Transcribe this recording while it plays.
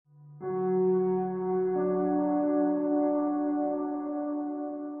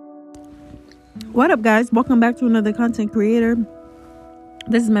What up, guys? Welcome back to another content creator.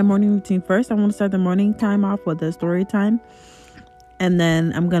 This is my morning routine. First, I want to start the morning time off with a story time, and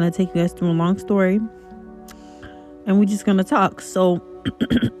then I'm gonna take you guys through a long story, and we're just gonna talk. So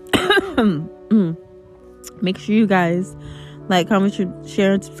make sure you guys like, comment,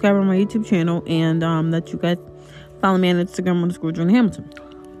 share, and subscribe on my YouTube channel, and that you guys follow me on Instagram _Jordan Hamilton.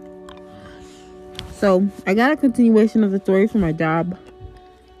 So I got a continuation of the story from my job.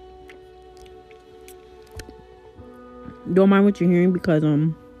 Don't mind what you're hearing because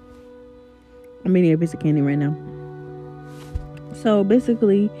I'm eating a piece of candy right now. So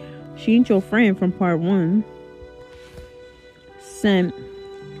basically, she and your friend from part 1 sent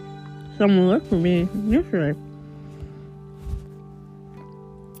someone look for me yesterday.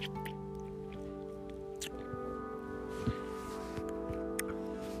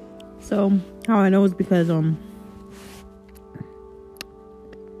 So how I know is because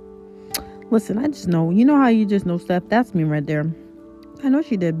listen, I just know. You know how you just know stuff? That's me right there. I know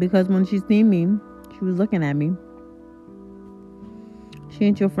she did because when she seen me, she was looking at me. She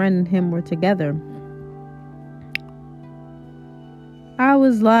and your friend and him were together. I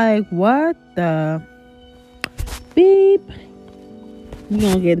was like, what the beep? We're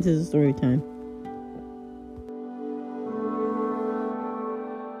gonna get into the story time.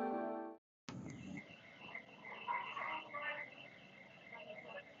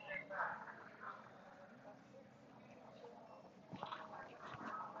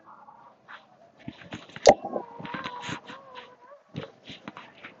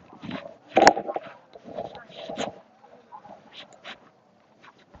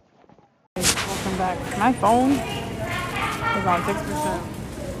 Welcome back. My phone is on 6%.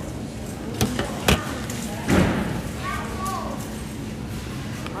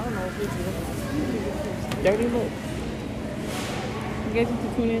 I don't know if it's dirty look. You guys need to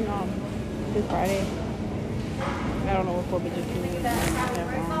tune in this Friday. I don't know what for, but just tune in.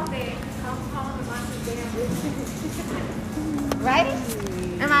 Right?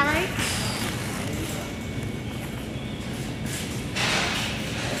 Am I right?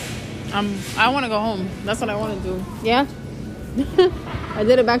 I want to go home. That's what I want to do. Yeah. I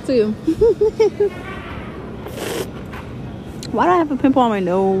did it back to you. Why do I have a pimple on my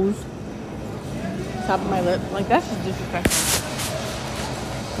nose? Top of my lip. Like, that's just disrespectful.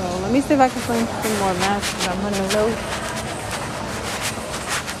 So, let me see if I can find some more masks because I'm running low.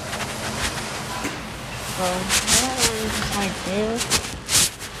 So, like this.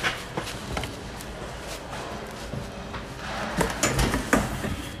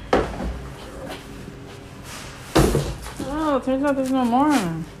 Oh, turns out there's no more.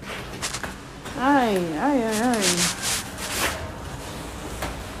 Ay.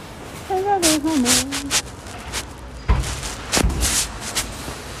 Turns out there's no more.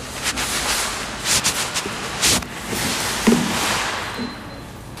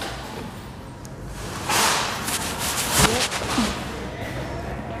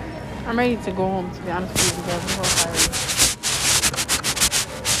 I'm ready to go home, to be honest with you guys. I'm so tired.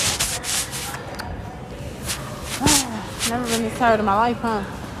 Never been this tired in my life, huh?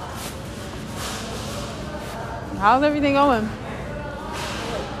 How's everything going?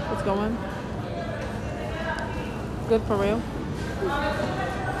 It's going good for real.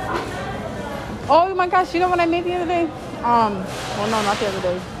 Oh my gosh, you know what I made the other day? Well, no, not the other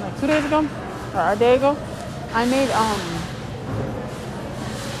day. Like 2 days ago or a day ago, I made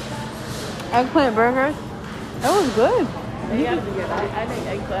eggplant burgers. It was good. They gotta be good. I make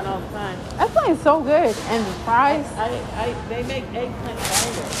eggplant all the time. Eggplant is so good, and the fries. They make eggplant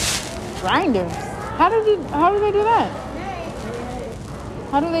grinders. Grinders. How do they do that?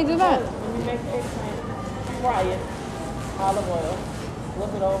 How do they do that? When you make eggplant, fry it, olive oil,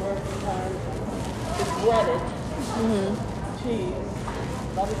 flip it over, turn. It's breaded. Cheese,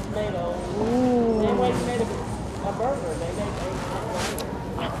 butter tomatoes. Ooh. Same way you made a burger. They make eggplant grinders.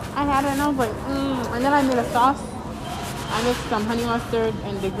 I had it and I was like, and then I made a sauce. I mixed some honey mustard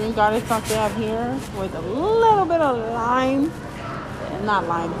and the green garlic sauce they have here with a little bit of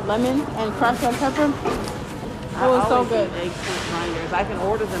lemon and crushed red pepper. It was so good. Eggplant grinders. I can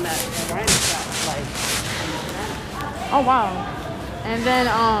order them at grinder shops. Like, Oh wow. And then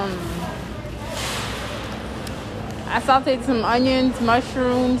I sauteed some onions,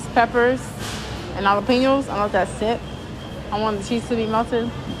 mushrooms, peppers, and jalapenos. I let that sit. I want the cheese to be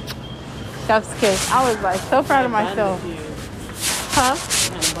melted. Chef's kiss. I was like so proud of myself. Huh?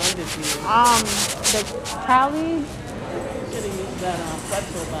 The Cali. Should have used that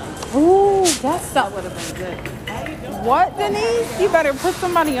pretzel bun. Ooh, that's That would have been good. What, Denise? You better put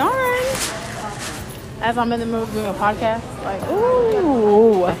somebody on. As I'm in the mood doing a podcast, like,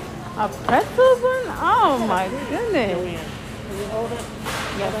 ooh. A pretzel bun? Oh my goodness. Can you hold it?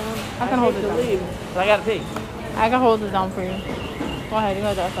 Yes. I can hold it to down. leave, but I gotta pee. I can hold it down for you. Go ahead, you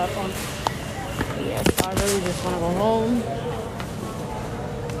got that phone. Yes, I really just want to go home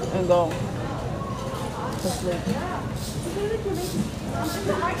and go to sleep.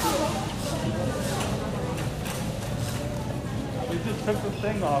 We just took the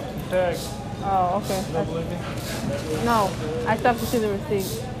thing off the tag. Oh, okay. No, I still have to see the receipt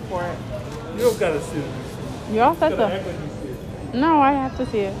for it. You don't gotta see it. You all set You gotta though? act like you see it. No, I have to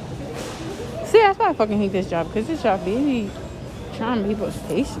see it. See, that's why I fucking hate this job, because this job be trying people's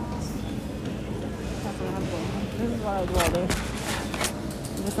patience. That's what I'm doing. This is what I do all day.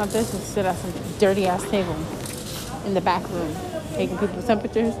 Just not this, just sit at some dirty ass table in the back room, taking people's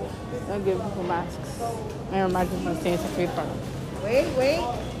temperatures and giving people masks. And remind people to stay in the free park. Wait.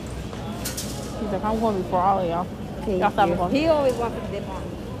 He's like, I'm going before all of y'all. Y'all stop going. He always wants to dip on.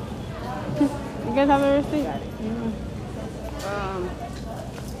 You guys have the receipt?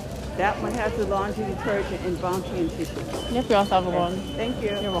 That one has the laundry detergent and bounty and tissue. Yep, y'all stop going. Thank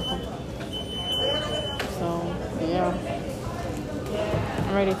you. You're welcome. So, yeah.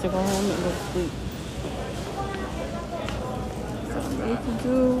 I'm ready to go home and go to sleep. So I'm ready to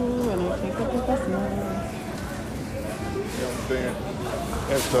do, and I pick up the customers. You know what I'm saying?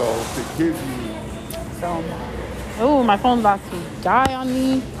 And so to give you, So, oh, my phone's about to die on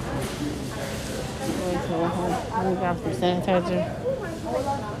me. I'm going to go home. I'm going to grab some sanitizer.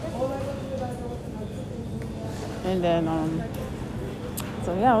 And then,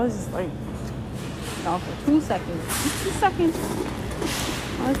 so yeah, I was just like, for 2 seconds. Just 2 seconds.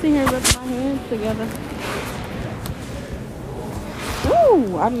 I was sitting here rubbing my hands together.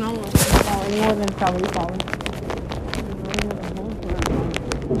 Ooh, I don't know if it's falling more than probably falling.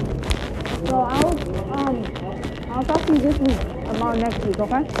 So I'll talk to you this week about next week,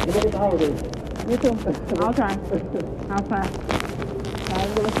 okay? You too. I'll try. I'm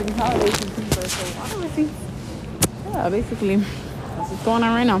gonna see holidays first, so I don't see. Yeah, basically, that's what's going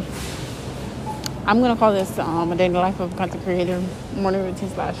on right now. I'm gonna call this a day in the life of a content creator, morning routine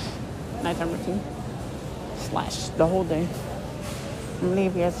 / nighttime routine / the whole day. I'm gonna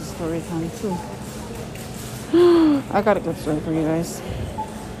leave you guys a story time too. I got a good story for you guys.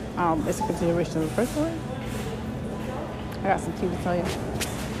 It's a continuation of the first story. I got some tea to tell you.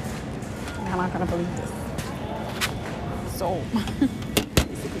 I'm not gonna believe this. So,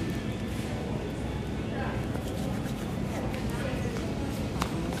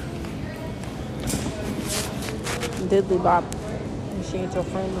 Diddly Bob, she ain't your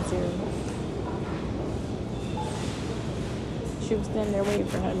friend material. She was standing there waiting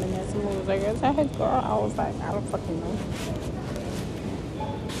for him, and then someone was like, "Is that his girl?" I was like, "I don't fucking know."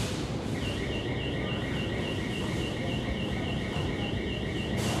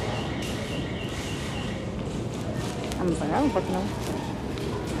 I was like, "I don't fucking know."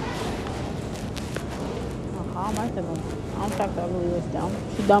 I'll call my sister. I don't track that ugly list down.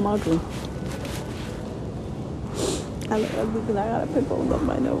 She's dumb ugly. I look ugly because I got a pimple on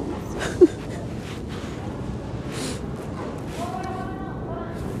my nose.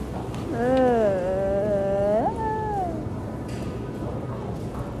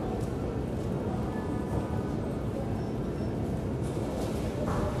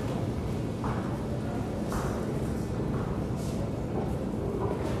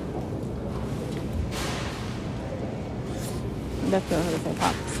 That's what I say,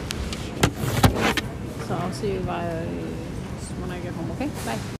 pops. So I'll see you guys when I get home, okay?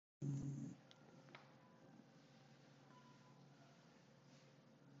 Bye.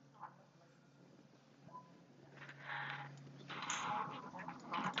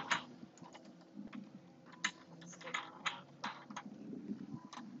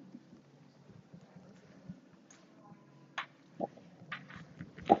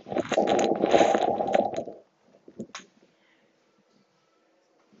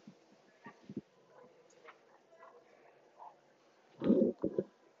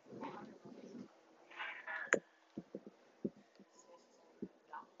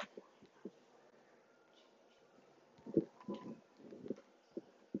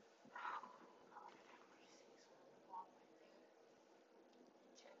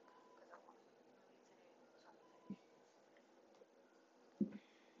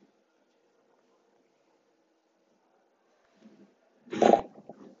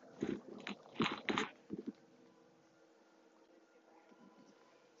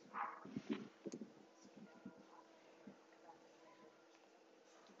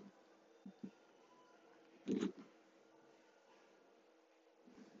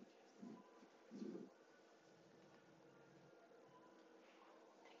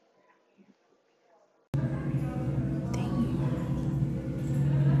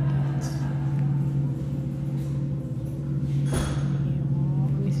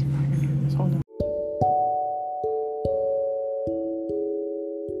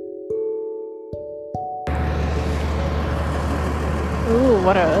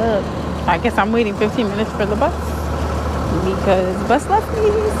 what up? I guess I'm waiting 15 minutes for the bus because the bus left me.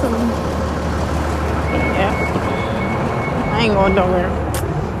 So yeah, I ain't going nowhere.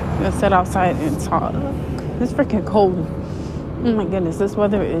 I'm gonna sit outside and talk. It's freaking cold. Oh my goodness, this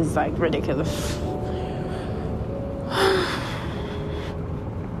weather is like ridiculous.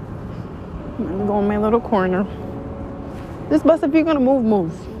 I'm gonna go in my little corner. This bus, if you're gonna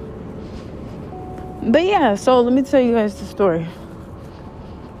move. But yeah, so let me tell you guys the story.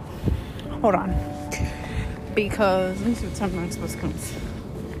 Hold on. Because let me see what time my next bus comes.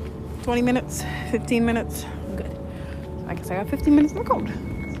 20 minutes, 15 minutes. I'm good. I guess I got 15 minutes in the cold.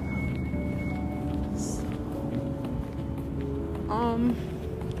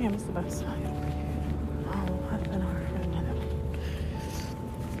 Yeah, what's the best side? Half an hour.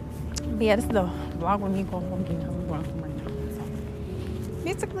 But yeah, this is the vlog when me going home because I'm going home right now. So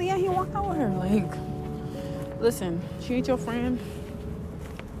basically, yeah, he walked out with her. Like, listen, she ain't your friend.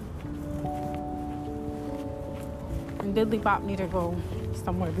 And Diddley Bop need to go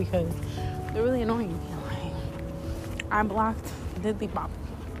somewhere because they're really annoying me. Like, I blocked Diddley Bop.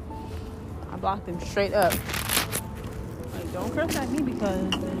 I blocked him straight up. Like, don't curse at me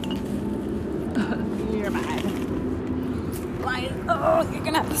because you're mad. Like, oh, you're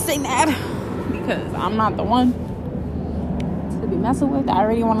gonna have to say mad because I'm not the one to be messing with. I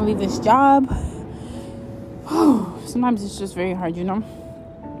already want to leave this job. Sometimes it's just very hard, you know.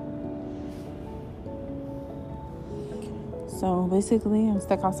 So basically, I'm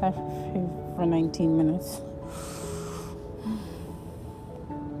stuck outside for 19 minutes.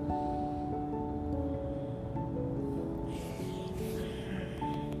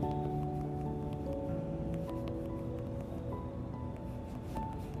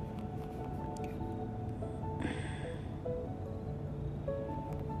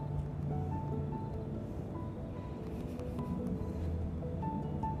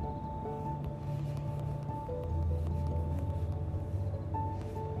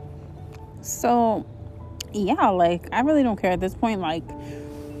 So, yeah, like, I really don't care at this point. Like,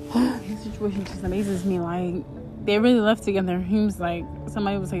 this situation just amazes me. Like, they really left together. He was like,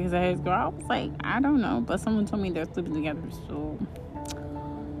 somebody was like, is that his girl? I was like, I don't know. But someone told me they're sleeping together. So,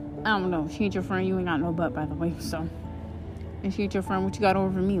 I don't know. She ain't your friend. You ain't got no butt, by the way. So, and she ain't your friend. What you got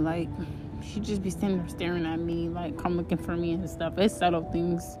over me? Like, she just be standing there staring at me. Like, come looking for me and stuff. It's subtle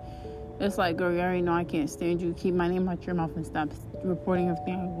things. It's like, girl, you already know I can't stand you. Keep my name out your mouth and stop reporting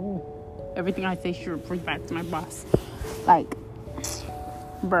everything I do. Everything I say, she reports back to my boss. Like,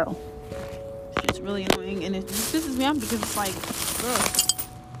 bro, it's really annoying, and it just pisses me off because it's like, girl,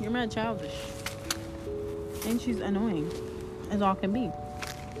 you're mad childish, and she's annoying as all can be.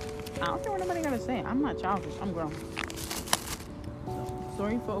 I don't care what nobody gotta say. I'm not childish. I'm grown. So,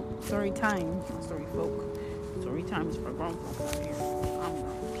 story time is for grown folks out here. I'm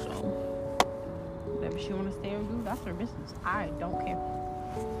grown, so whatever she wanna stay or do, that's her business. I don't care.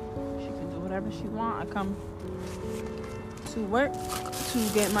 She can do whatever she want. I come to work to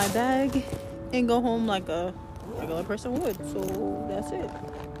get my bag and go home like a regular person would. So that's it.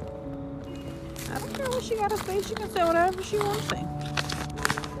 I don't care what she gotta say. She can say whatever she wants to say.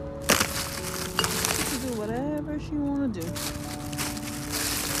 She can do whatever she wanna do. It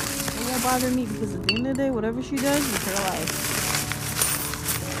won't bother me because at the end of the day, whatever she does is her life.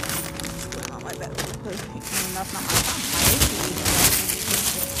 It's not like that. And that's not my problem. My issue is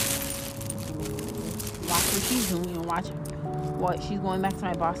watch what she's doing and watch what she's going back to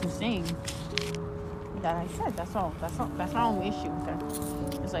my boss and saying. That I said, that's all. That's my only issue with her.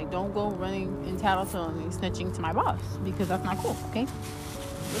 It's like, don't go running and tattletelling and snitching to my boss because that's not cool, okay?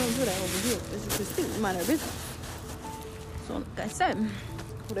 We don't do that over here. It's just a thing. It's not our business. So, like I said,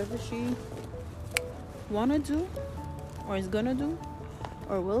 whatever she wanna do or is gonna do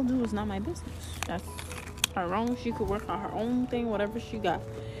or will do is not my business. That's her own. She could work on her own thing, whatever she got.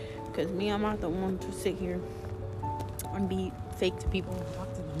 Because me, I'm not the one to sit here and be fake to people and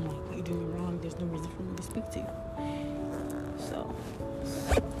talk to them like, you're doing me wrong. There's no reason for me to speak to you. So,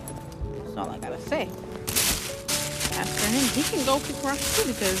 that's all I gotta say. As for him, he can go kick rocks too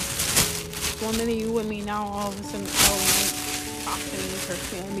because one minute you with me, now all of a sudden, like, talking to me,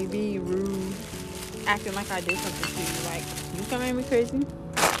 cursing me, being rude, acting like I did something to you. Like, you come at me crazy,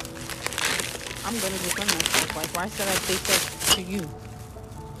 I'm gonna defend myself. Like, why should I take that to you?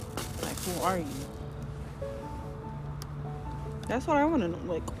 Like, who are you? That's what I want to know.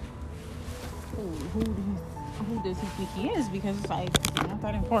 Like, who does he think he is? Because it's like, it's not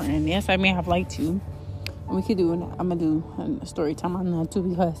that important. And yes, I may have liked you. And we could do I'm gonna do a story time on that too,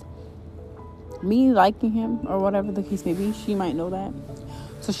 because me liking him or whatever the case may be, she might know that.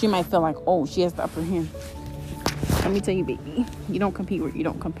 So she might feel like, oh, she has the upper hand. And let me tell you, baby, you don't compete where you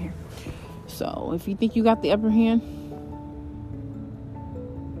don't compare. So if you think you got the upper hand,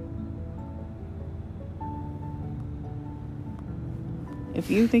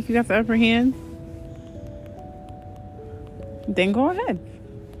 then go ahead.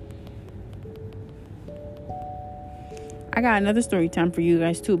 I got another story time for you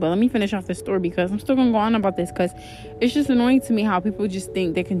guys too, but let me finish off this story because I'm still gonna go on about this because it's just annoying to me how people just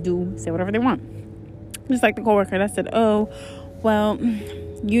think they can say whatever they want. Just like the coworker that said, "Oh, well,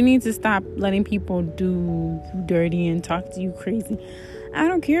 you need to stop letting people do you dirty and talk to you crazy." I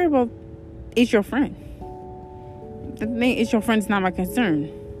don't care about. It's your friend. The thing, it's your friend. It's not my concern.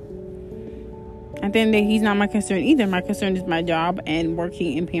 At the end of the day, he's not my concern either. My concern is my job and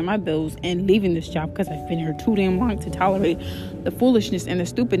working and paying my bills and leaving this job because I've been here too damn long to tolerate the foolishness and the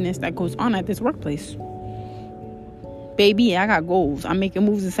stupidness that goes on at this workplace. Baby, I got goals. I'm making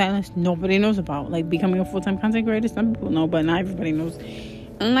moves in silence nobody knows about. Like becoming a full-time content creator. Some people know, but not everybody knows.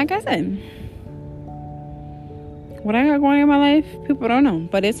 And like I said, what I got going in my life, people don't know.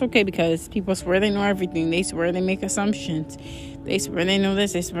 But it's okay because people swear they know everything. They swear they make assumptions. They swear they know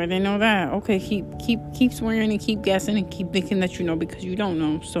this. They swear they know that. Okay, keep swearing and keep guessing and keep thinking that you know because you don't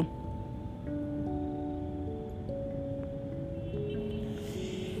know. So,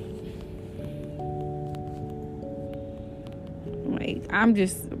 like, I'm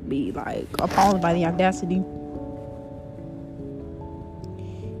just appalled by the audacity.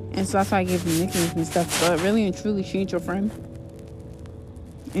 And so that's why I gave them nicknames and stuff. But really and truly, she ain't your friend.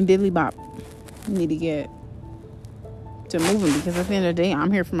 And Diddly Bop, you need to get to moving because at the end of the day,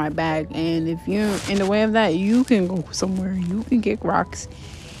 I'm here for my bag. And if you're in the way of that, you can go somewhere. You can get rocks.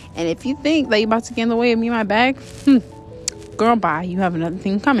 And if you think that you're about to get in the way of me and my bag, girl, bye. You have another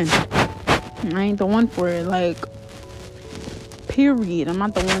thing coming. I ain't the one for it. Like, period. I'm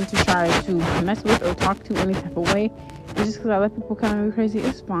not the one to try to mess with or talk to any type of way. And just because I let people kind of be crazy,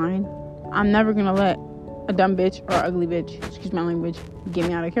 it's fine. I'm never going to let a dumb bitch or ugly bitch, excuse my language, get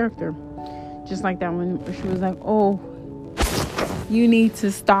me out of character. Just like that when she was like, "Oh, you need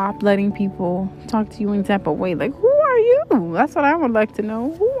to stop letting people talk to you in type of way." Like, who are you? That's what I would like to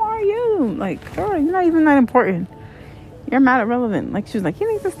know. Who are you? Like, girl, you're not even that important. You're mad irrelevant. Like, she was like,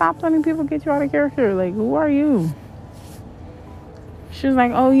 "You need to stop letting people get you out of character." Like, who are you? She was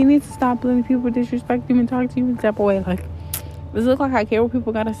like, "Oh, you need to stop letting people disrespect you and talk to you in type of way." Like, does it look like I care what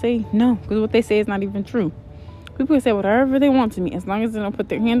people gotta say? No, because what they say is not even true. People can say whatever they want to me as long as they don't put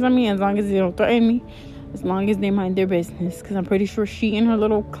their hands on me, as long as they don't threaten me, as long as they mind their business. Because I'm pretty sure she and her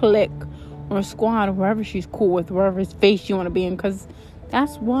little clique or squad or whoever she's cool with, wherever's face you want to be in, because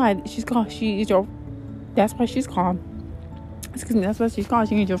that's why she's called. That's why she's called. Excuse me. That's why she's called.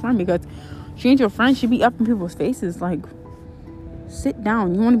 She ain't your friend because she ain't your friend. She be up in people's faces. Like, sit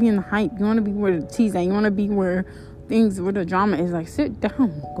down. You want to be in the hype. You want to be where the tea's at. You want to be where the drama is. Like, sit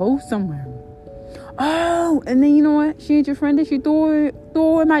down. Go somewhere. Oh, and then you know what? She ain't your friend. And she threw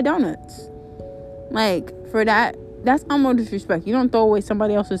away my donuts. Like, for that's almost disrespect. You don't throw away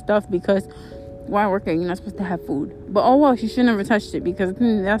somebody else's stuff because while working, you're not supposed to have food. But oh well, she should never touched it because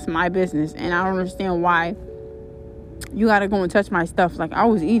that's my business, and I don't understand why you gotta go and touch my stuff. Like, I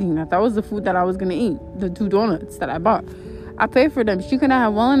was eating that. That was the food that I was gonna eat. The 2 donuts that I bought. I paid for them. She could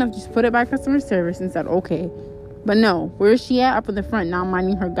have well enough just put it by customer service and said okay. But no, where is she at? Up in the front, now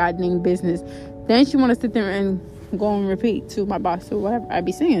minding her goddamn business. Then she want to sit there and go and repeat to my boss or whatever I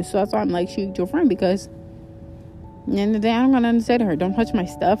be saying. So that's why I'm like, she's your friend, because at the end of the day, I don't got nothing to say to her. Don't touch my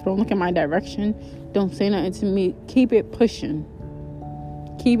stuff. Don't look in my direction. Don't say nothing to me. Keep it pushing.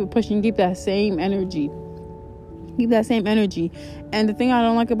 Keep it pushing. Keep that same energy. Keep that same energy. And the thing I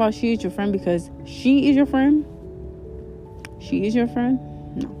don't like about she is your friend, because she is your friend. She is your friend.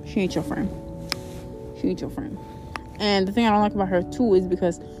 No, she ain't your friend. She ain't your friend. And the thing I don't like about her too is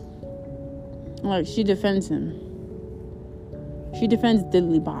because, like, she defends him. She defends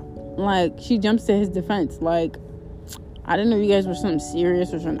Diddly Bop. Like, she jumps to his defense. Like, I didn't know you guys were something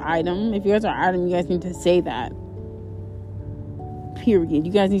serious or some item. If you guys are an item, you guys need to say that. Period.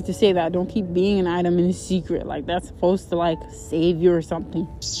 You guys need to say that. Don't keep being an item in a secret. Like, that's supposed to, like, save you or something.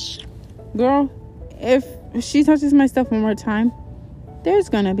 Girl, if she touches my stuff one more time, there's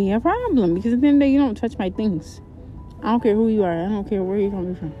gonna be a problem. Because at the end of the day, you don't touch my things. I don't care who you are. I don't care where you're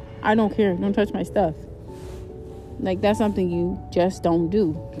coming from. I don't care. Don't touch my stuff. Like, that's something you just don't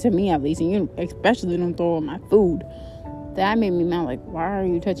do. To me, at least. And you especially don't throw away my food. That made me mad. Like, why are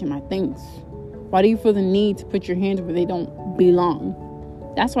you touching my things? Why do you feel the need to put your hands where they don't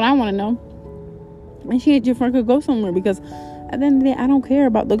belong? That's what I want to know. And she and your friend could go somewhere, because at the end of the day, I don't care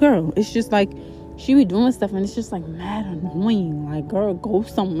about the girl. It's just like, she be doing stuff and it's just like mad annoying. Like, girl, go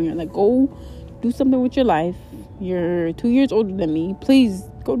somewhere. Like, go do something with your life. You're 2 years older than me. Please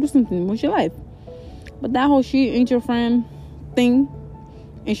go do something with your life. But that whole she ain't your friend thing,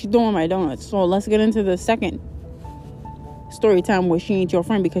 and she throwing my donuts. So let's get into the second story time where she ain't your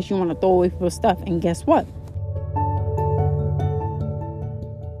friend because you want to throw away people's stuff. And guess what?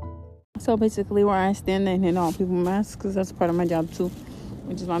 So basically, where I stand and hit all people masks, because that's part of my job too,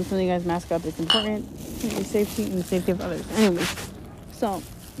 which is why I'm telling you guys mask up. It's important for your safety and the safety of others. Anyways, so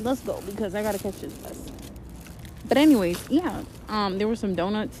let's go because I gotta catch this bus. But anyways, yeah, there were some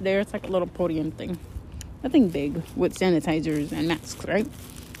donuts there. It's like a little podium thing, nothing big, with sanitizers and masks, right?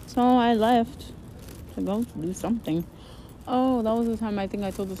 So I left to go do something. Oh, that was the time I think I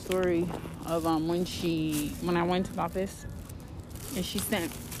told the story of when I went to the office and she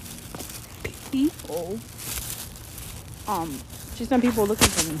sent people looking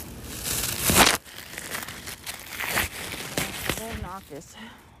for me. I go in the office,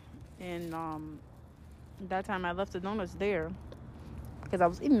 and that time I left the donuts there because I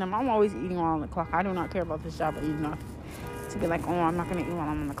was eating them. I'm always eating while on the clock. I do not care about this job enough to be like, oh, I'm not gonna eat while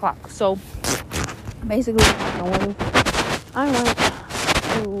I'm on the clock. So basically, I went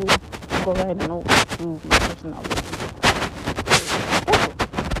to go write a note to my personality.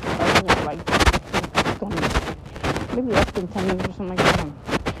 Like maybe less than 10 minutes or something like that.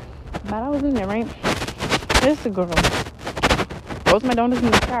 But I was in there, right? There's the girl. Throws my donuts in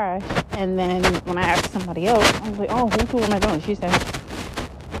the trash. And then when I asked somebody else, I was like, oh, who threw my donuts? She said,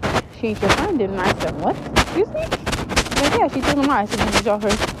 she ain't your friend, didn't I? I said, what? Excuse me? She said, yeah, she threw them mine. I said, did y'all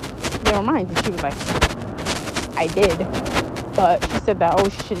heard they were mine? And she was like, I did. But she said that, oh,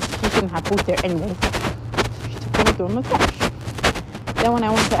 she shouldn't have food there anyways. So she took them and threw them in the trash. Then when I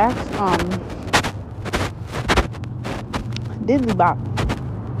went to ask Diddley Bop,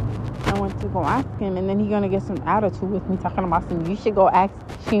 I went to go ask him, and then he gonna get some attitude with me talking about some, you should go ask,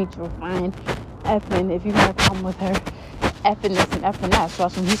 she ain't your friend, effing, if you got a problem with her, effing this and effing that. So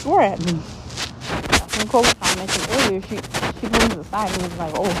that's when he swore at me. That's when Kobe I mentioned earlier, she pulled me aside and was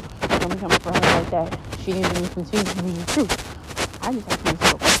like, oh, don't be coming for her like that. She didn't even continue to be the truth. I just asked him a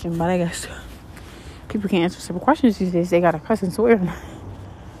simple question, but I guess people can't answer simple questions these days. They gotta cuss and swear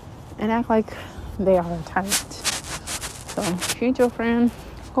and act like they are a tyrant. So, she ain't your friend.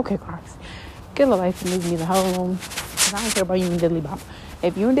 Go kick rocks. Get a life and leave me the hell alone. Because I don't care about you and Diddley Bop.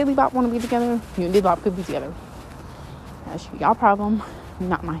 If you and Diddley Bop want to be together, you and Diddley Bop could be together. That should be y'all problem,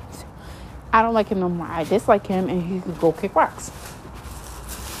 not mine. I don't like him no more. I dislike him, and he could go kick rocks.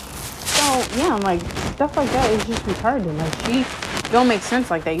 So, yeah, like, stuff like that is just retarded. Like, she don't make sense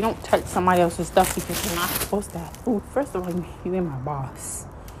like that. You don't touch somebody else's stuff because you're not supposed to have food. First of all, you ain't my boss.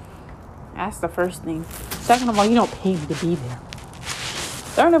 That's the first thing. Second of all, you don't pay me to be there.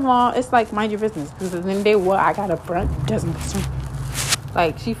 Third of all, it's like, mind your business. Because at the end of the day, what I got up front doesn't concern me.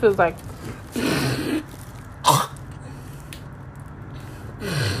 Like, she feels like...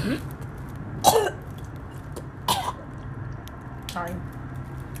 Sorry.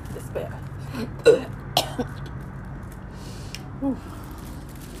 Despair.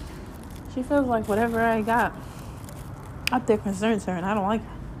 She feels like whatever I got up there concerns her, and I don't like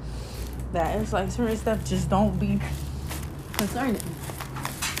that. It's like certain stuff just don't be concerning.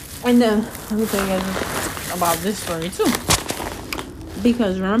 And then let me tell you guys about this story too,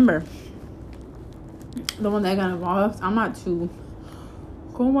 because remember, the one that got involved, I'm not too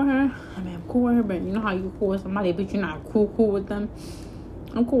cool with her. I mean, I'm cool with her, but you know how you cool with somebody but you're not cool with them.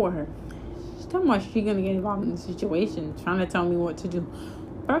 I'm cool with her. She's talking about she gonna get involved in the situation, trying to tell me what to do.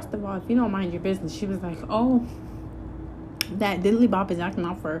 First of all, if you don't mind your business, she was like, oh, that Diddley Bop is acting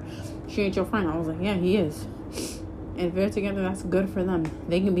out for her. She ain't your friend. I was like, yeah, he is. And if they're together, that's good for them.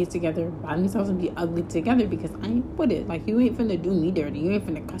 They can be together by themselves and be ugly together, because I ain't with it. Like, you ain't finna do me dirty. You ain't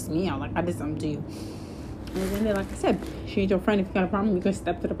finna cuss me out like I did something to you. And then, like I said, she ain't your friend. If you got a problem, you can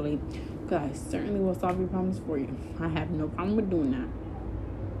step to the plate, because I certainly will solve your problems for you. I have no problem with doing that.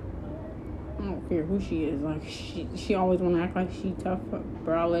 I don't care who she is. Like, she always want to act like she tough,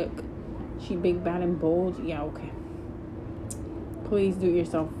 brolic. She big, bad, and bold. Yeah, okay. Please do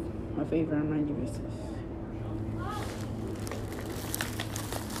yourself a favor and mind your business.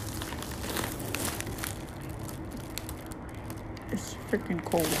 It's freaking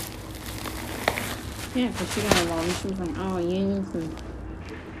cold. Yeah, because she got involved. She was like, oh, you need to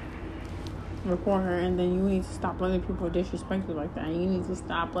report her, and then you need to stop letting people disrespect you like that. You need to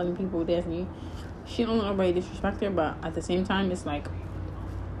stop letting people this. And she don't let nobody disrespect her, but at the same time, it's like,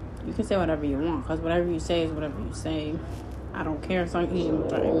 you can say whatever you want, because whatever you say is whatever you say. I don't care as long as you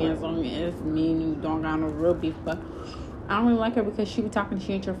threaten me, as long as me and you don't got no real beef. But I don't really like her because she be talking,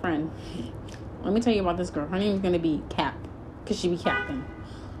 she ain't your friend. Let me tell you about this girl. Her name is going to be Cap, because she be capping.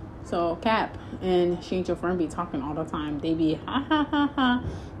 So Cap and She Ain't Your Friend be talking all the time. They be ha ha ha ha.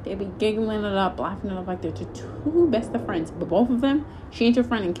 They be giggling it up, laughing it up like they're the two best of friends. But both of them, She Ain't Your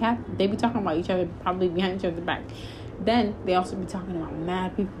Friend and Cap, they be talking about each other, probably behind each other's back. Then they also be talking about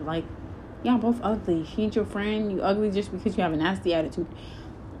mad people like, y'all both ugly. She ain't your friend. You ugly just because you have a nasty attitude.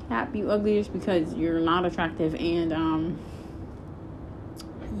 Cap, you ugly just because you're not attractive and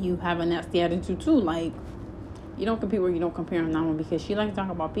you have a nasty attitude too. Like, you don't compete where you don't compare on that one, because she likes to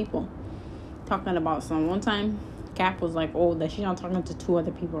talk about people. Talking about some one time, Cap was like, oh, that she's not talking to two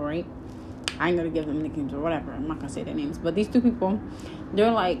other people, right? I ain't gonna give them nicknames or whatever. I'm not gonna say their names. But these two people,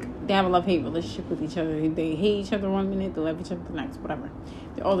 they're like, they have a love-hate relationship with each other. They hate each other one minute, they love each other the next, whatever.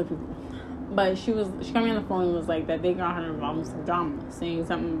 They're older people. But she called me on the phone and was like that they got her involved in some drama, saying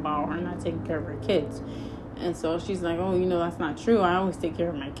something about her not taking care of her kids. And so she's like, oh, that's not true. I always take care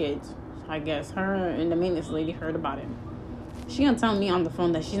of my kids. So I guess her and the maintenance lady heard about it. She gonna tell me on the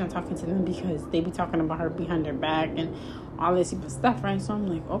phone that she's not talking to them because they be talking about her behind her back and all this type of stuff, right? So I'm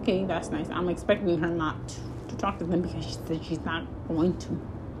like, okay, that's nice. I'm expecting her not to talk to them because she said she's not going to.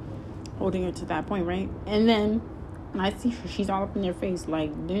 Holding her to that point, right? And then when I see her, she's all up in their face.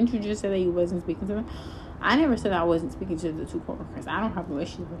 Like, didn't you just say that you wasn't speaking to them? I never said I wasn't speaking to the two coworkers. I don't have no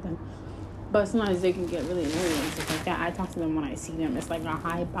issues with them. But sometimes they can get really annoying and stuff like that. I talk to them when I see them. It's like a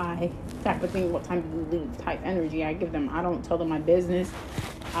hi, bye type of thing. What time do you leave type energy I give them. I don't tell them my business.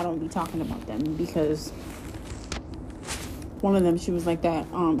 I don't be talking about them because one of them, she was like that,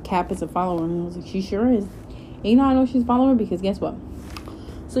 Cap is a follower. And I was like, she sure is. And I know she's a follower because guess what?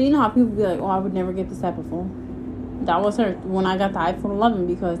 So how people be like, oh, I would never get this type of phone. That was her when I got the iPhone 11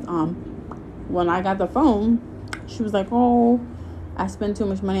 because when I got the phone, she was like, oh, I spend too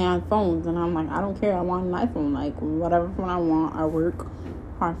much money on phones. And I'm like, I don't care. I want an iPhone. Like, whatever phone I want, I work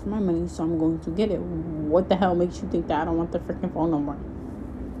hard for my money, so I'm going to get it. What the hell makes you think that I don't want the freaking phone no more?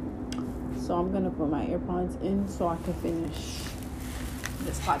 So I'm going to put my AirPods in so I can finish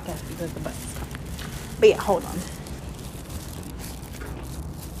this podcast because the bus is coming. But yeah, hold on.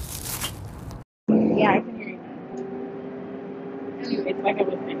 Yeah, I can hear you now. Anyways, like I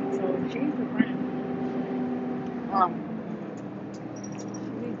was saying, so she's a friend.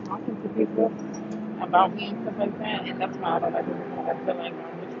 She talking to people about me and stuff like that, and that's why I don't like it because I feel like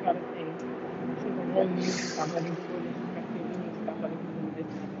what you gotta say. She's a woman, you need to stop letting people disrespect you. You need to stop letting people do this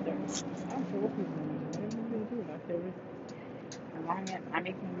and that. I don't care what people do. Whatever they do, that's their risk. As long as I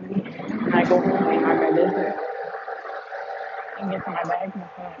make my money and I go home and I got business and get to my bag,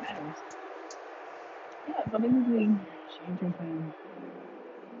 that's all that matters. Yeah, so basically, change your plan.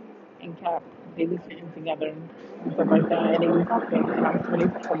 And Cap, they be sitting together and stuff like that, and they be talking, and I'm sure they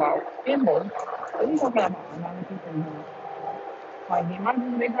talk about symbols. They be talking about a lot of people. Like, the amount of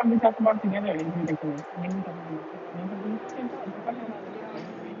people they probably talk about together is ridiculous. And they be talking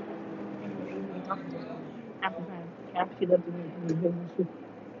about half the time. Cap, she loves to be in the business.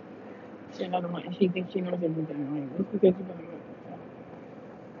 She's another one, and she thinks she knows everything. Like,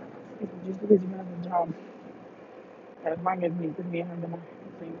 just because you have a job, as long as me and her in the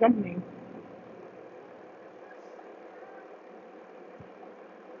same company.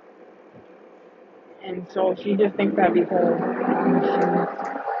 And so she just thinks that because she's,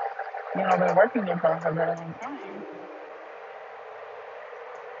 been working there for a very long time,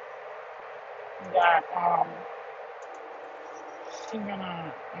 that she's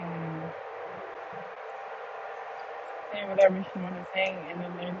gonna say whatever she wanna say, and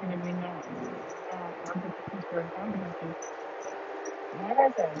then there's gonna be no repercussions for consequences. Like I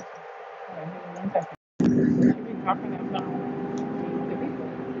said, hold on, give me 1 second. She be talking about the people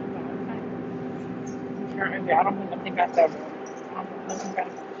all the time. Currently, I don't think I said I don't think I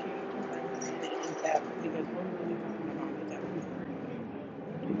she and that because we're really talking about the people.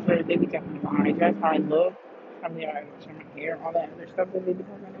 So they be talking about how I dress, how I look, how they are from my hair, all that other stuff that they be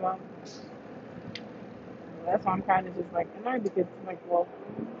talking about. That's why I'm kind of just like annoyed because it's like, well,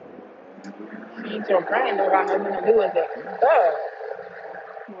 she ain't your friend, don't got nothing to do with it. Duh.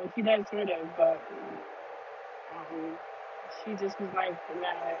 Well, she does sort of, but she just was like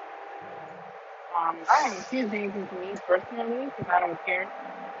that. I don't know, she didn't say anything to me personally because I don't care.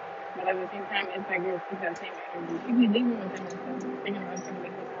 But at the same time, it's like girl, keep that same energy. She be leaving with them and stuff, thinking about something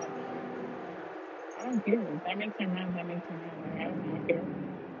like that. I don't care. If that makes her mad, that makes her mad. Like, I don't care.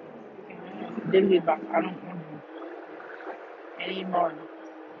 Dilly about I don't want to anymore.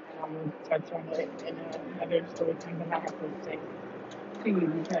 I will touch on it in another story time that I have to say to you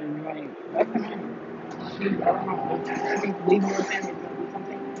because like that's the man. She I don't know. I think leaving with him is gonna be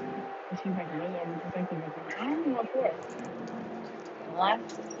something. And she's like really overprotective of him. I don't know what for. The last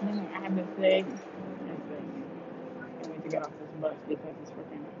thing I have to say is this. I can't wait to get off this bus because it's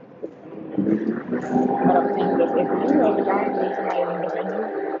freaking But I'm saying that if you have a job need somebody to defend you,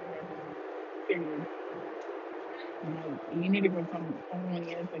 period. Like, you need to go someone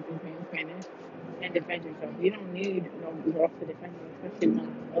else like you can Spanish and defend yourself. You don't need no girls to defend you, especially when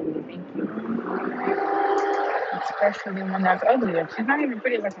it's ugly. Thank you. Especially when that's ugly. If she's not even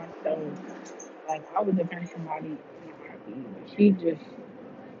pretty like myself. Like, I would defend somebody in a heartbeat. But she just,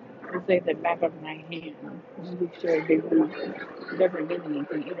 it's like the back of my hand. Just be sure they move different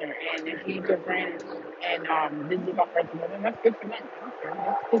dignity either. And if she's your friend and this is about her together, that's good for them. I don't care.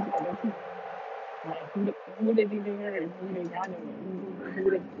 That's good for them too. Like, who they think they are and who they got and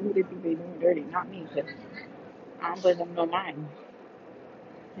who they think they doing dirty? Not me, because I don't play them no mind.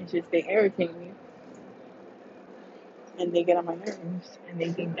 It's just they irritate me and they get on my nerves and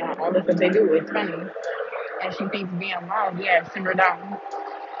they think that all the stuff they do is funny. And she thinks being loud, yeah, simmer down.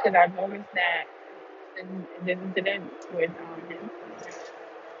 Because I've noticed that in this incident with him,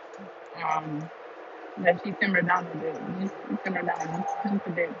 that she simmered down a bit. Just simmer down just a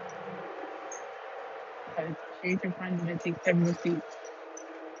bit. Because she's your friend and it takes several seats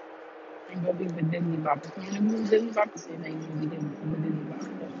and go be with Disney Bop. If you want to be with Disney Bop, you say that you want to be with Disney Bop.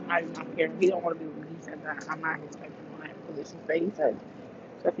 I do not care. He don't want to be with me. He said that. I'm not his type of one. I have positions that he said.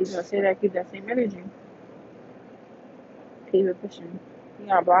 So if he's going to say that, keep that same energy. Keep it pushing. He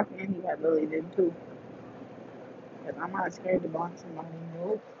got blocked and he got Lily did too. Because I'm not scared to block somebody.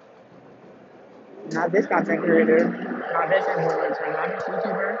 Nope. Not this content creator, not this influencer, not this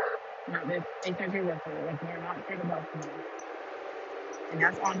YouTuber, not this HIG worker. Like, we're not scared about them. And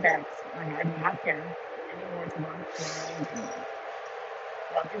that's on facts. Like, I do not care anymore to block them.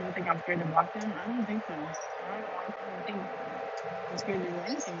 A lot of people think I'm scared to block them. I don't think so. I don't think I'm scared to do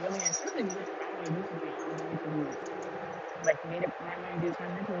anything really. Especially because I'm going to do something. I'm going to do it. Like, made up my mind this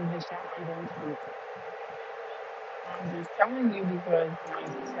time to this shot. I'm going to do it. I'm just telling you because, like,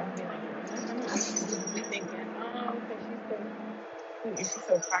 something like, you thinking, oh, because she's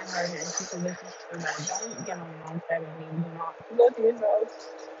so kind-hearted and she's so listen to that. Don't get on the wrong side of me. Do not. Go to yourself.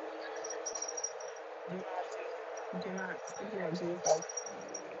 Do not stick it out to yourself.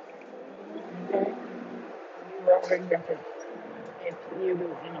 Okay? You will hurt yourself. If you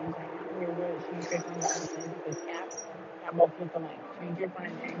do, and I'm saying, you're good. She's picking up the thing because Cap both people like, change your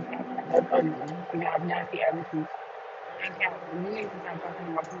friend and Cap both ugly. You have nasty attitudes. And Cap, you need to stop talking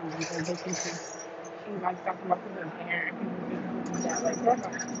about people because they think she likes talking about people's hair and people think that. Like, girl,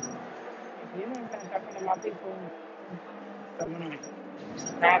 if you don't start talking about people, someone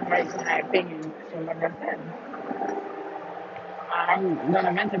have rights and have opinions. So like I said, I'm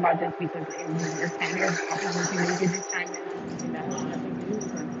gonna vent about this because it's kind of opportunity to get this time and that's nothing to do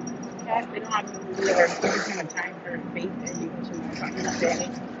with her. Cat, they don't have to do with her. She's just gonna time her face and because she wants something to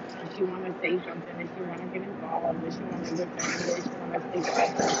say. And she wanna say something and she wanna get involved and she wanna get family and she wanna say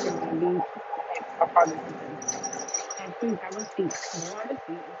something. She wanna be like a part of something. And please have a seat. You have a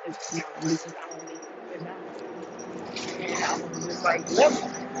seat and sit down because I will make you sit down. And I was just like, look,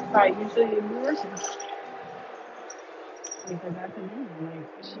 that's how usually it be working. Because that's a thing. Like,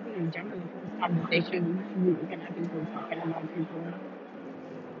 she be jumping into conversation. She be looking at people, talking about people,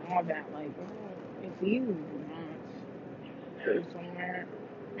 all that. Like, oh, if you want to go somewhere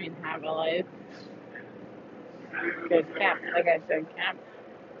and have a life, because Cap, like I said, Cap,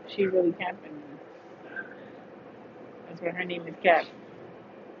 she really capping me. That's what her name is, Cap.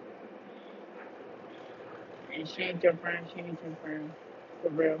 And she ain't your friend. She ain't your friend. For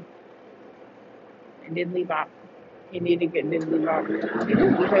real. And then leave out. He need to get this leave out. Because,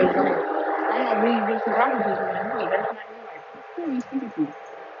 like, I don't know, we just talking to you. Wait, that's not your life. Who are you speaking to?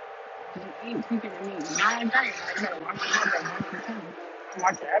 You ain't speaking to me. Now I'm telling you, like, no, watch your mother, watch your tongue.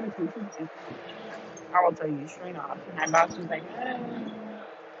 Watch your attitude, too. I will tell you straight off. My boss was like,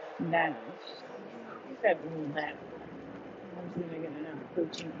 that. He said, that. I was going to get another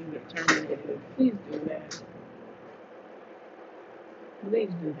coaching and get terminated. Please do that.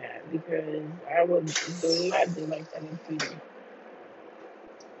 Please do that because I would gladly like that if you do.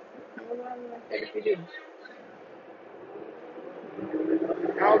 I would gladly like that if you do.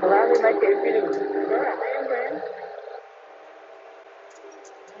 I would gladly like that if you do. Girl, I am grand.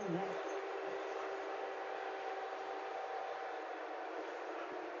 I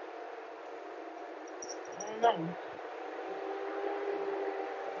don't know.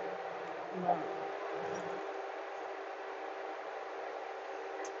 No.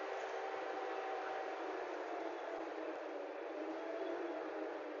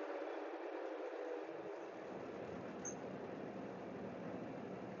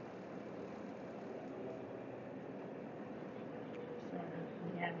 So,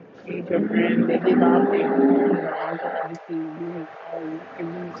 yeah. She's your friend. They did all things. Obviously, we have all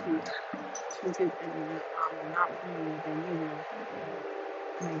community chooses and not playing with them either.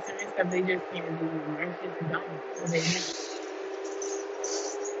 Like certain stuff they just can't do. And they're just dumb. So they just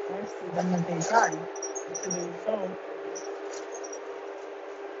force them that they try to do so.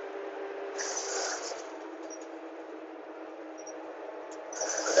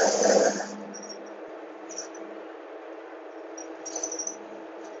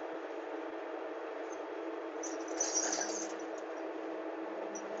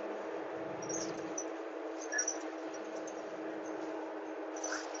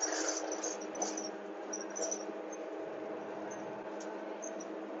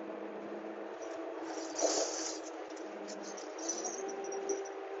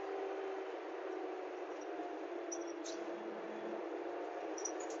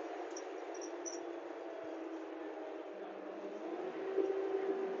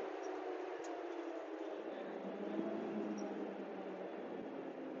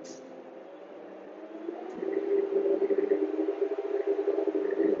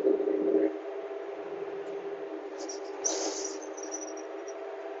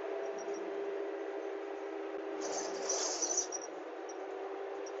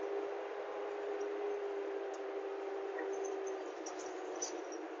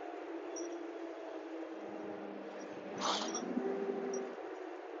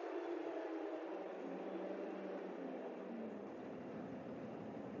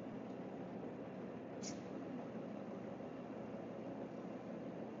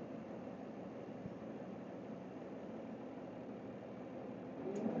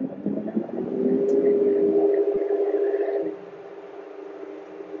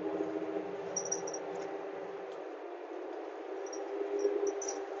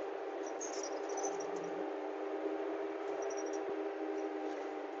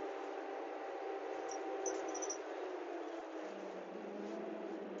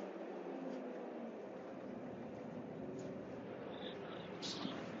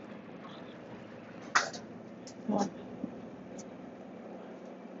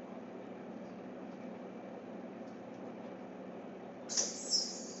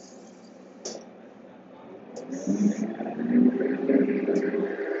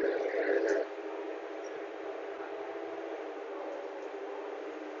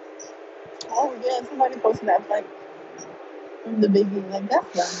 Oh yeah, somebody posted that like from the beginning. Like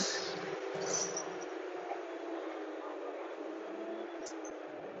that's done.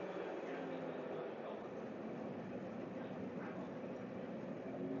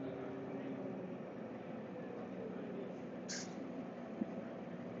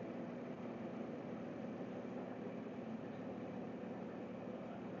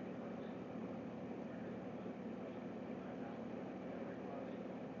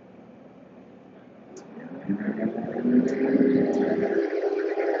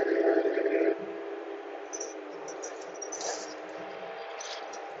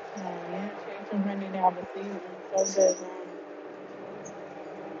 Oh yeah, change from to have a season. So good.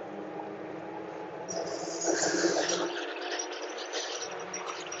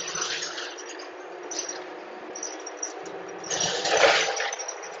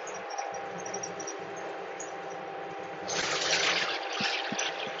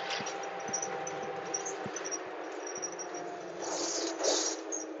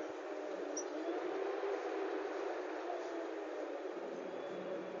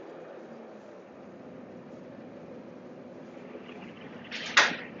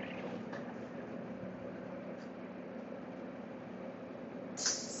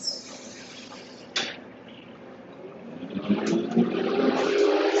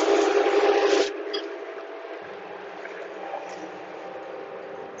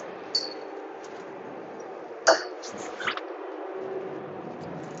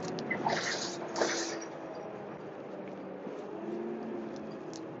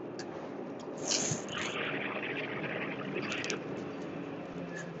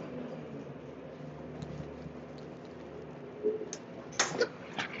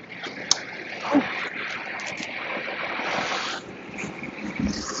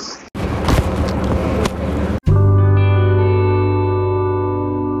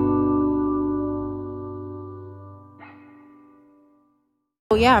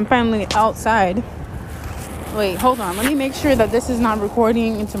 Oh yeah, I'm finally outside. Wait, hold on. Let me make sure that this is not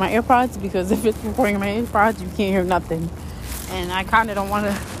recording into my AirPods, because if it's recording my AirPods, you can't hear nothing. And I kind of don't want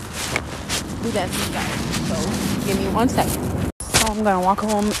to do that to you guys. So give me 1 second. So I'm going to walk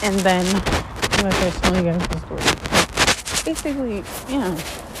home and then I'm going to start telling you guys the story. Basically, yeah.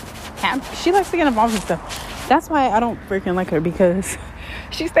 She likes to get involved in stuff. That's why I don't freaking like her, because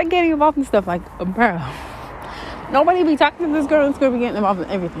she started getting involved in stuff like, bro, nobody be talking to this girl. This girl be getting involved in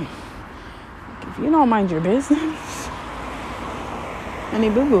everything. Like, if you don't mind your business, I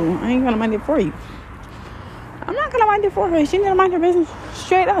mean, boo-boo, I ain't gonna mind it for you. I'm not gonna mind it for her. She need to mind her business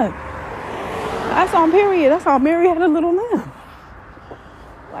straight up. That's on period. That's how Mary had a little lamb.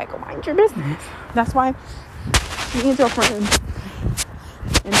 Like, mind your business. That's why me and your friend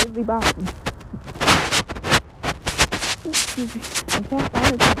and Diddley Bob. Excuse me. I can't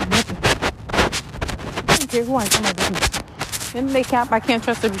find it. I don't care who I tell my business. Then they cap, I can't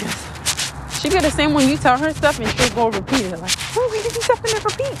trust her because she get the same when you tell her stuff and she'll go repeat it. Like, oh, we did something and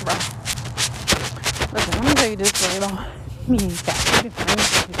repeat, bro. Listen, let me tell you this story about me and Cap. We've been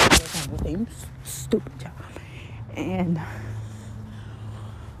friends with the same stupid job. And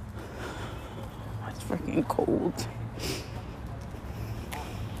it's freaking cold.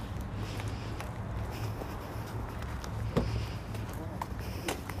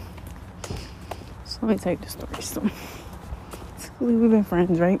 So let me tell you the story. So we've been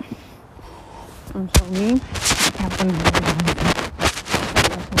friends, right? And so me, Cap, and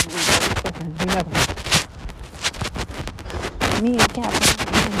me and Cap,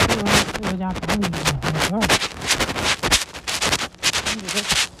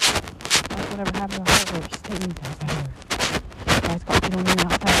 whatever happened to her, staying there. Guys, got you on the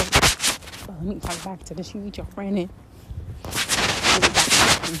outside. So let me talk back to this. You meet your friend in.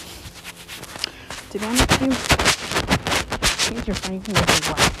 To be honest with you, meet your friend, you can go to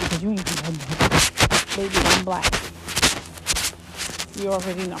black because you ain't gonna know. Baby, I'm black. You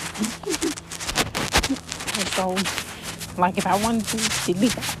already know. And so, like, if I wanted to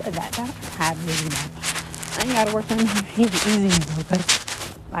delete that, I really don't. I ain't gotta work on it easy, because,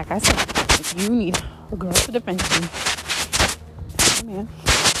 like I said, if you need a girl to defend you, hey man,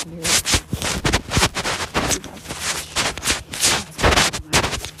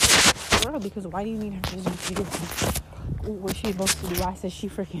 girl, because why do you need her to do what she's supposed to do? I said she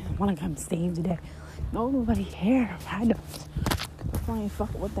freaking wanna come save the day. Nobody cares. I don't. I ain't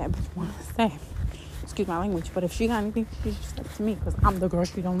fuck what that bitch wanna say. Excuse my language, but if she got anything, she just stuck to me, because I'm the girl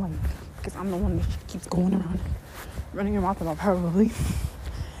she don't like. Because I'm the one that she keeps going around, running her mouth about probably.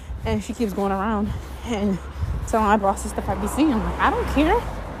 And she keeps going around and telling my boss the stuff I be seeing. I'm like, I don't care.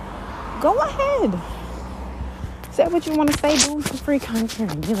 Go ahead. Say what you want to say, boo. For free country.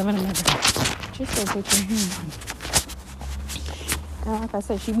 You live in America. Just go put your hand on it. And like I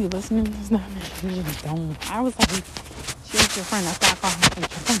said, she be listening to stuff and she just don't. I was like, she ain't your friend. That's why I call her your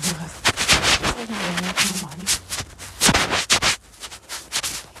friend, because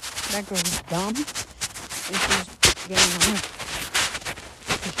that girl is dumb, and she's getting on her.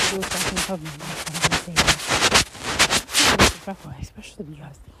 Because she goes back and tells me disrespectful, especially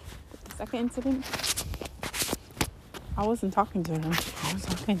because with the second incident, I wasn't talking to her. I was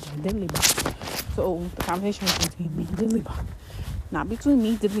talking to Diddley Bob. So the conversation was between me and Diddley Bob. Not between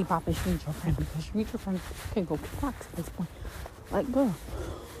me, Diddley Bob, and she and your friend, because she and your friend can go box at this point. Like, girl,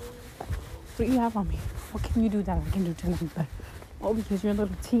 what do you have on me? What can you do that I can do tonight better? Oh, because you're a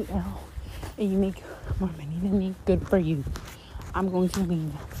little TL and you make more money than me. Good for you. I'm going to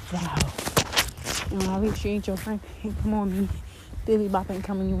leave the house. And when I leave, she ain't your friend. Ain't come on me. Diddley Bop ain't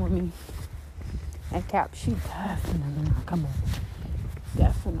coming in with me. And Cap, she definitely not coming.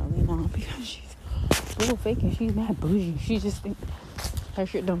 Definitely not, because she's a little fake and she's mad bougie. She just think her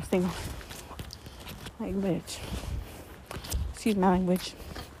shit don't stink. Like, bitch. Excuse my language.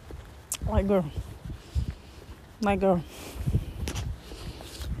 Like, girl.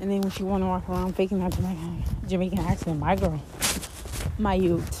 And then when she want to walk around faking that Jamaican accent, my girl, my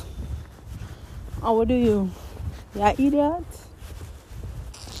youth. Oh, what do you? Yeah, idiot.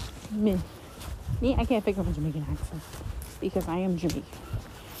 Me, I can't fake up a Jamaican accent because I am Jamaican.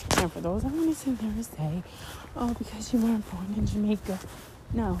 And for those that want to sit there and say, oh, because you weren't born in Jamaica.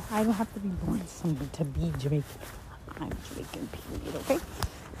 No, I don't have to be born somewhere to be Jamaican. I'm Jamaican, period, okay?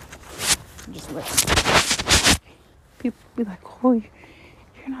 Just listen. People be like, oh,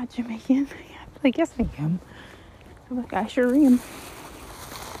 you're not Jamaican. I'm like, yes, I am. I'm like, I sure am.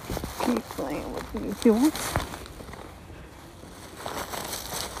 Keep playing with me if you want.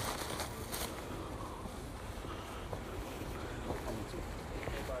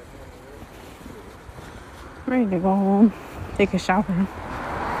 Ready to go home, take a shower.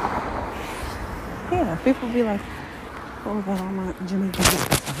 Yeah, people be like, oh, that I'm not Jamaican. I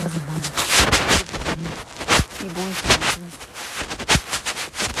wasn't born. Be born to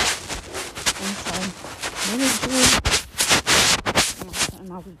I'm sorry. Maybe and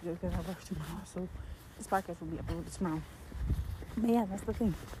I'll be good because I work tomorrow, so this podcast will be uploaded tomorrow. But yeah, that's the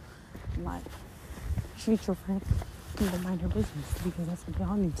thing. Like, treat your friend and go mind her business because that's what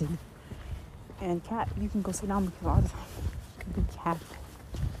y'all need to do. And Kat, you can go sit down because all the time could be Kat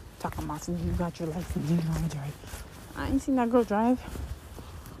talking about something. You got your license, you know how to drive. I ain't seen that girl drive.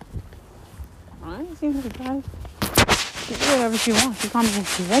 I ain't seen her drive. She do whatever she wants. She called me when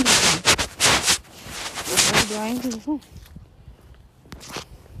she's ready. What do I ain't do the phone?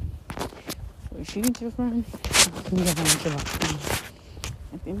 So she gets your friend. You can get her into life.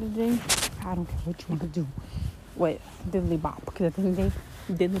 At the end of the day, I don't care what you want to do with Diddly Bop. Because at the end of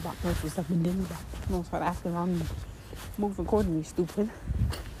the day, Diddly Bop knows what's up in Diddly Bop. Knows how to act around and move accordingly, stupid.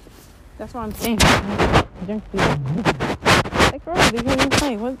 That's what I'm saying. Like, girl,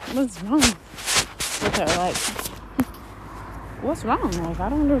 what's wrong with her? Like, what's wrong? Like, I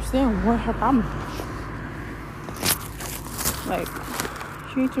don't understand what her problem is. Like,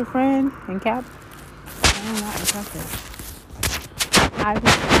 treat your friend and Cap. I'm not impressive. I don't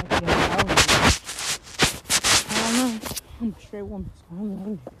know. I'm a straight woman, so I don't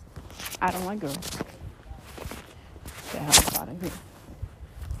know. I don't like girls. Get the hell out of here.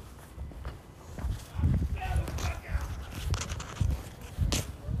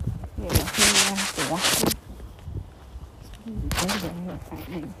 Yeah, I have to watch it.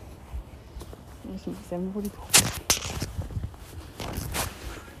 It's 7:44.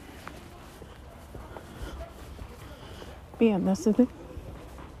 But yeah, that's the thing.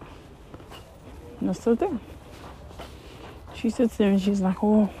 That's the thing. She sits there and she's like,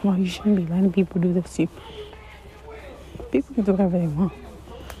 oh, well, you shouldn't be letting people do this to you. People can do whatever they want.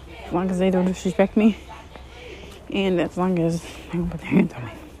 As long as they don't disrespect me. And as long as they don't put their hands on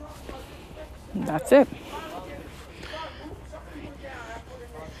me. That's it.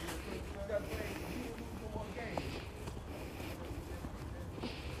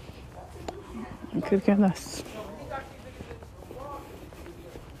 I could care less.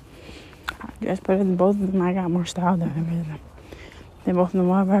 I guess better than both of them. I got more style than them. They both know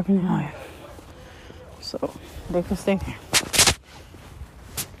what rapping in life. So they could stay there.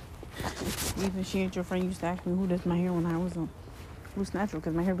 Even she and your friend used to ask me who does my hair when I was on Loose Natural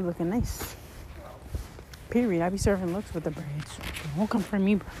because my hair be looking nice. Period. I be serving looks with the braids. Don't come for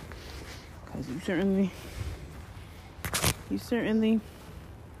me, bro. Because you certainly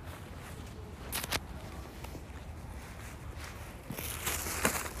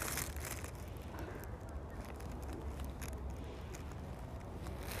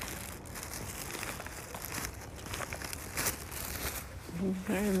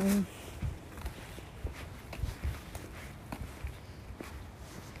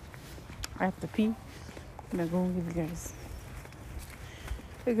I have to pee. I'm gonna go and give you guys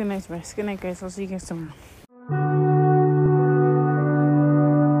a good night's rest. Good night, guys. I'll see you guys tomorrow.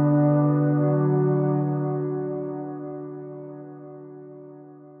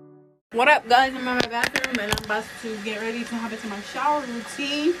 What up, guys? I'm in my bathroom and I'm about to get ready to hop into my shower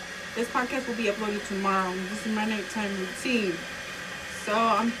routine. This podcast will be uploaded tomorrow. This is my nighttime routine. So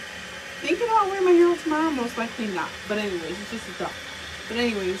I'm thinking about wearing my hair out tomorrow. Most likely not. But anyways, it's just a thought. But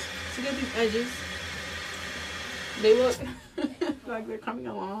anyways, to get these edges, they look like they're coming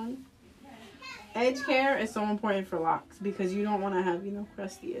along. Edge care is so important for locks because you don't want to have,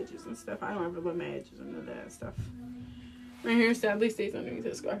 crusty edges and stuff. I don't ever let my edges under that stuff. My hair sadly stays underneath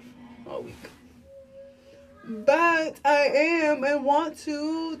this scarf all week. But I am and want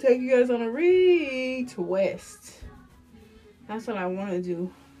to take you guys on a retwist. That's what I want to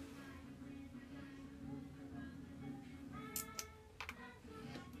do.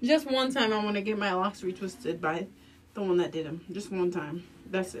 Just one time I want to get my locks retwisted by the one that did them. Just one time.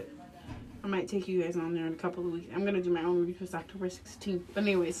 That's it. I might take you guys on there in a couple of weeks. I'm going to do my own retwist October 16th. But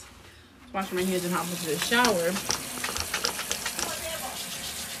anyways, wash my hands and hop into the shower.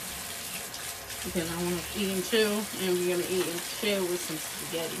 Because I want to eat and chill. And we're going to eat and chill with some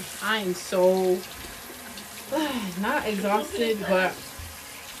spaghetti. I am so, not exhausted, but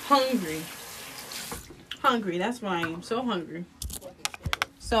hungry. Hungry. That's why I am so hungry.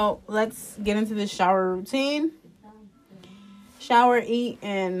 So let's get into this shower routine. Shower, eat,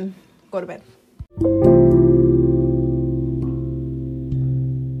 and go to bed.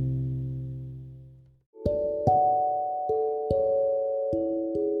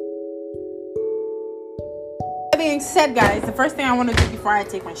 That being said, guys, the first thing I want to do before I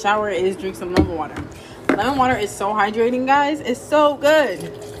take my shower is drink some lemon water. Lemon water is so hydrating, guys. It's so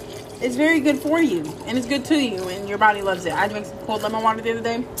good. It's very good for you, and it's good to you, and your body loves it. I drank some cold lemon water the other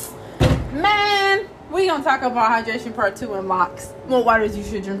day. Man, we gonna talk about hydration part 2 and locks. What waters you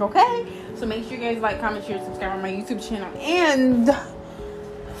should drink, okay? So make sure you guys like, comment, share, subscribe on my YouTube channel, and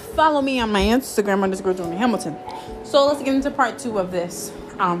follow me on my Instagram _Jordan Hamilton. So let's get into part 2 of this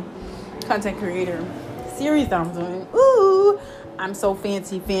content creator series that I'm doing. Ooh, I'm so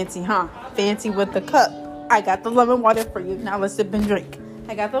fancy, huh? Fancy with the cup. I got the lemon water for you. Now let's sip and drink.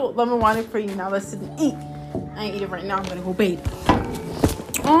 I got the lemon water for you. Now let's sit and eat. I ain't eating right now. I'm gonna go bathe.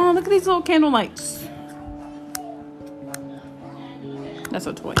 Oh, look at these little candle lights. That's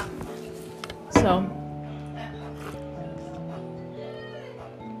a toy. So,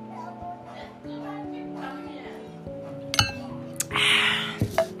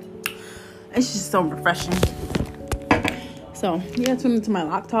 it's just so refreshing. So, you gotta tune into my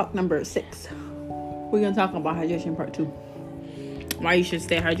Lock Talk number 6. We're gonna talk about hydration part 2. Why you should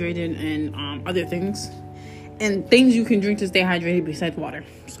stay hydrated and other things. And things you can drink to stay hydrated besides water.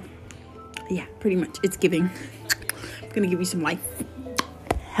 So, yeah, pretty much. It's giving. I'm gonna give you some life,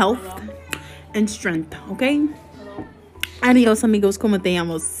 health, and strength, okay? Adios, amigos. ¿Cómo te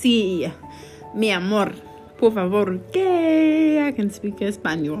llamo? Sí, mi amor. Por favor, que I can speak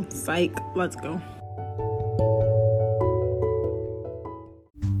español. Psych. Let's go.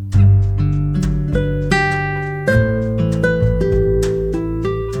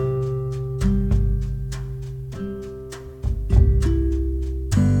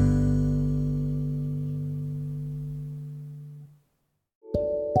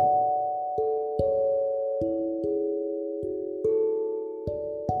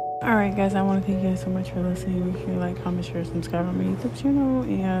 Alright guys, I want to thank you guys so much for listening. Make sure you like, comment, share, subscribe on my YouTube channel,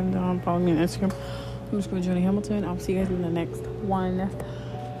 and follow me on Instagram. I'm just going to Joni Hamilton. I'll see you guys in the next one.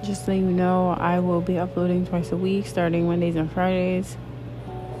 Just so you know, I will be uploading twice a week starting Mondays and Fridays.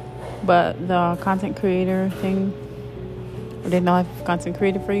 But the content creator thing, or the life content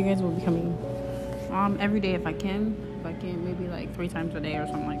creator for you guys, will be coming every day if I can. If I can, maybe like 3 times a day or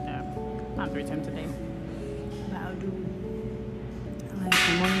something like that. Not 3 times a day. But I'll do like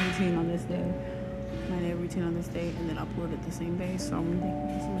my morning routine on this day, my day routine on this day, and then upload it the same day. So thank you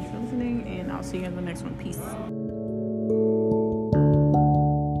guys so much for listening, and I'll see you in the next one. Peace.